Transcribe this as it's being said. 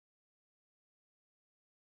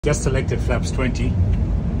Just selected flaps 20.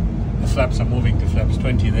 The flaps are moving to flaps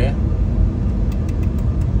 20 there.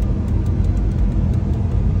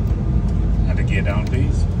 And a gear down,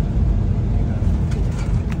 please.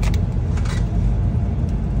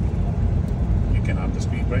 You can up the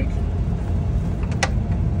speed brake.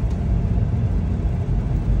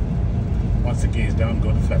 Once the gear is down,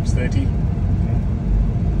 go to flaps 30.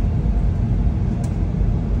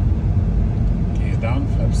 Gear is down,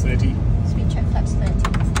 flaps 30. Speed check flaps 30.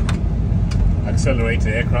 Accelerate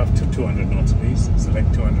the aircraft to 200 knots, please.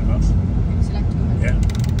 Select 200 knots. Select 200. Yeah.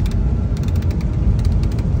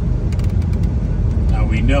 Now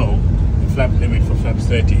we know the flap limit for flaps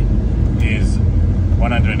 30 is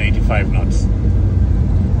 185 knots.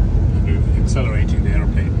 And we're accelerating the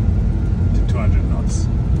aeroplane to 200 knots.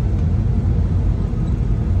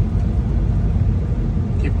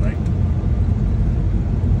 Keep going.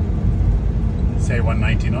 Say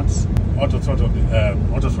 190 knots. Auto throttle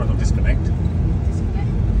disconnect.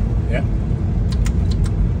 Yeah.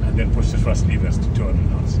 And then push the thrust levers to 200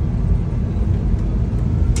 knots.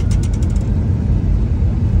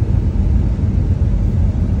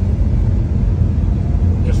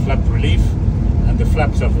 There's flap relief, and the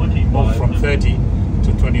flaps have moved from 30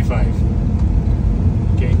 to 25.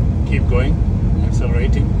 Okay, keep going,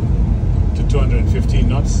 accelerating to 215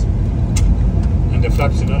 knots. And the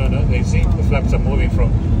flaps, no, they see the flaps are moving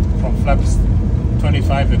from flaps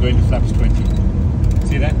 25, they're going to flaps 20.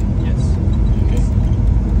 See that? Yes.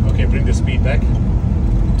 Okay, bring the speed back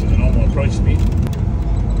to the normal approach speed.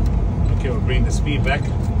 Okay, we'll bring the speed back.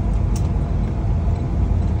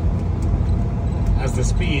 As the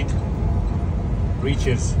speed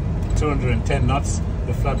reaches 210 knots,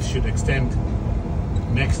 the flaps should extend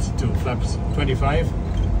next to flaps 25.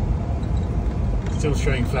 Still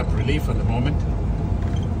showing flap relief at the moment.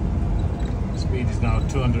 Speed is now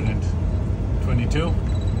 222,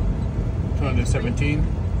 217.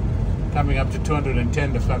 Coming up to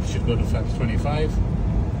 210, the flaps should go to flaps 25.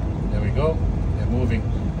 There we go. They're moving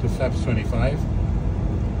to flaps 25.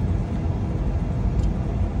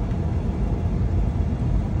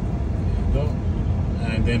 There you go.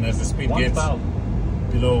 And then as the speed gets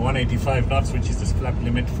below 185 knots, which is the flap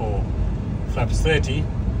limit for flaps 30,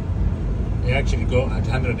 they actually go at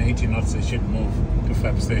 180 knots, they should move to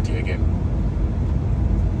flaps 30 again.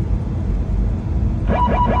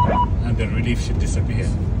 And the relief should disappear.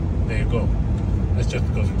 There you go. That's just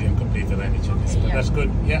because we didn't complete the landing checklist. But that's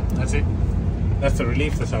good. Yeah, that's it. That's the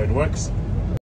relief. That's how it works.